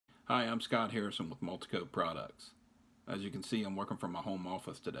Hi, I'm Scott Harrison with Multicoat Products. As you can see, I'm working from my home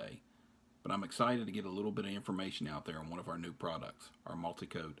office today, but I'm excited to get a little bit of information out there on one of our new products, our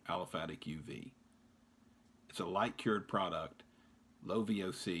Multicoat Aliphatic UV. It's a light cured product, low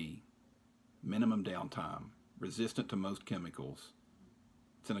VOC, minimum downtime, resistant to most chemicals.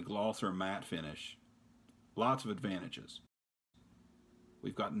 It's in a gloss or a matte finish. Lots of advantages.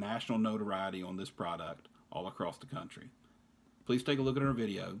 We've got national notoriety on this product all across the country. Please take a look at our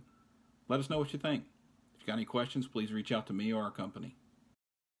video. Let us know what you think. If you've got any questions, please reach out to me or our company.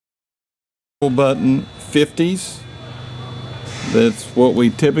 Button 50s. That's what we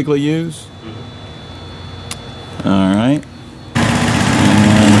typically use. All right.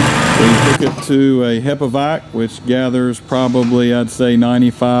 And we hook it to a HEPA vac, which gathers probably, I'd say,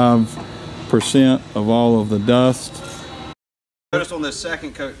 95% of all of the dust. Notice on this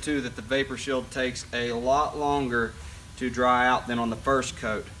second coat too that the vapor shield takes a lot longer to dry out than on the first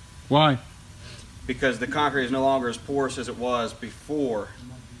coat. Why? Because the concrete is no longer as porous as it was before.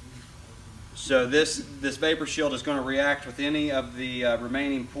 So this vapor shield is going to react with any of the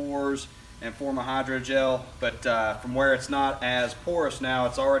remaining pores and form a hydrogel, but from where it's not as porous now,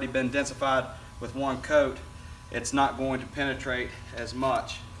 it's already been densified with one coat, it's not going to penetrate as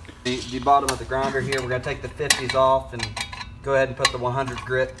much. The bottom of the grinder here, we're going to take the 50s off and go ahead and put the 100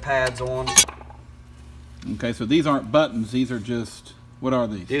 grit pads on. Okay, so these aren't buttons, these are just, what are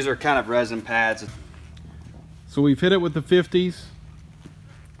these? These are kind of resin pads. So we've hit it with the 50s,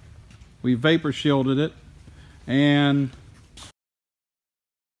 we vapor shielded it, and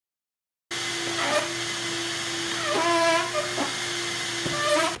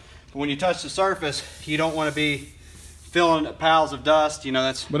when you touch the surface, you don't want to be filling piles of dust, you know,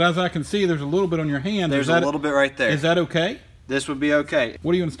 that's... But as I can see, there's a little bit on your hand. There's a little bit right there. Is that okay? This would be okay.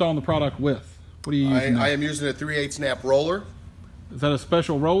 What are you installing the product with? What are you using? I am using a 3/8 snap roller. Is that a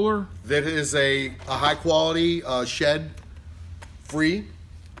special roller? That is a high quality shed free.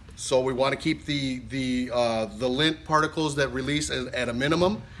 So we want to keep the lint particles that release at a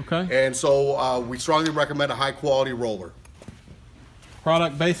minimum. Okay. And so we strongly recommend a high quality roller.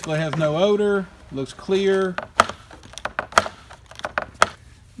 Product basically has no odor, looks clear.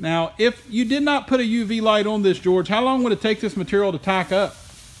 Now, if you did not put a UV light on this, George, how long would it take this material to tack up?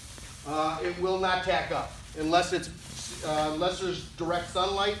 It will not tack up unless there's direct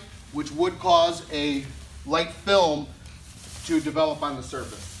sunlight, which would cause a light film to develop on the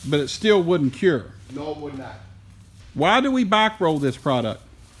surface. But it still wouldn't cure. No, it would not. Why do we back roll this product?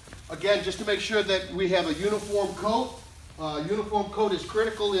 Again, just to make sure that we have a uniform coat. Uniform coat is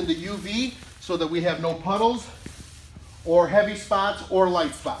critical in the UV so that we have no puddles or heavy spots or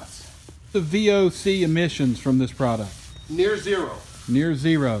light spots. The VOC emissions from this product? Near zero. Near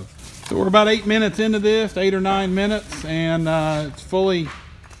zero. So we're about 8 minutes into this, 8 or 9 minutes, and it's fully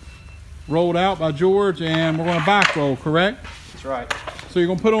rolled out by George, and we're going to back roll, correct? That's right. So you're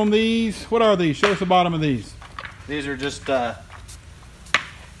going to put on these. What are these? Show us the bottom of these. These are just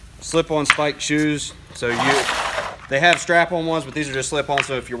slip-on spiked shoes. So they have strap-on ones, but these are just slip-on.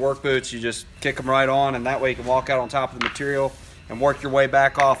 So if your work boots, you just kick them right on, and that way you can walk out on top of the material and work your way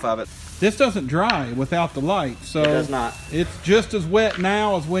back off of it. This doesn't dry without the light, so it does not. It's just as wet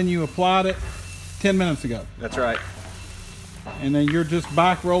now as when you applied it 10 minutes ago. That's right. And then you're just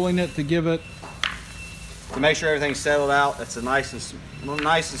back rolling it to give it, to make sure everything's settled out. It's a nice and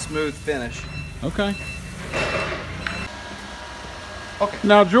smooth finish. Okay. Okay.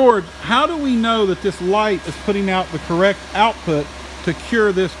 Now, George, how do we know that this light is putting out the correct output to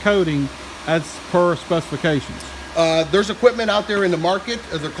cure this coating as per specifications? There's equipment out there in the market.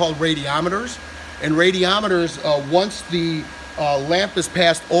 They're called radiometers. And radiometers, once the lamp is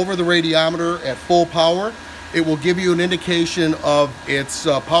passed over the radiometer at full power, it will give you an indication of its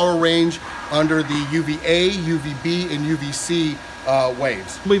power range under the UVA, UVB, and UVC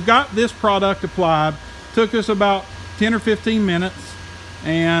waves. We've got this product applied. Took us about 10 or 15 minutes,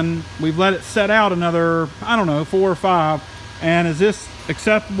 and we've let it set out another, I don't know, 4 or 5. And is this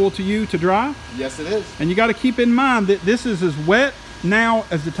acceptable to you to dry? Yes, it is. And you got to keep in mind that this is as wet now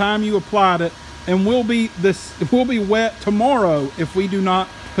as the time you applied it, and will be wet tomorrow if we do not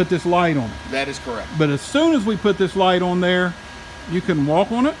put this light on it. That is correct. But as soon as we put this light on there, you can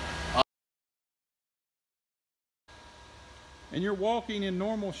walk on it. And you're walking in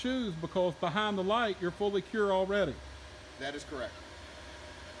normal shoes because behind the light, you're fully cure already. That is correct.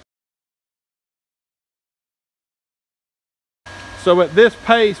 So at this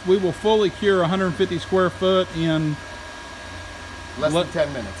pace, we will fully cure 150 square foot in less than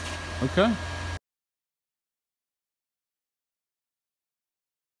 10 minutes. Okay.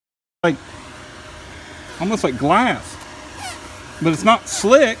 Like almost like glass, but it's not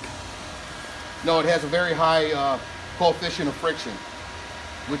slick. No, it has a very high coefficient of friction,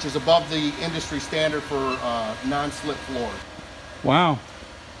 which is above the industry standard for non-slip floor. Wow,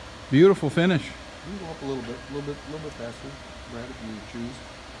 beautiful finish. You can go up a little bit faster, Brad, if you choose.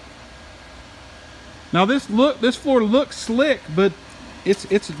 Now this floor looks slick, but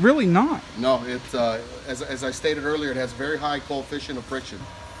it's really not. No, it's as I stated earlier, it has very high coefficient of friction.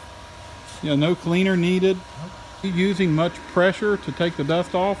 Yeah, no cleaner needed. Are you using much pressure to take the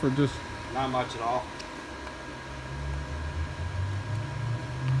dust off, or just? Not much at all.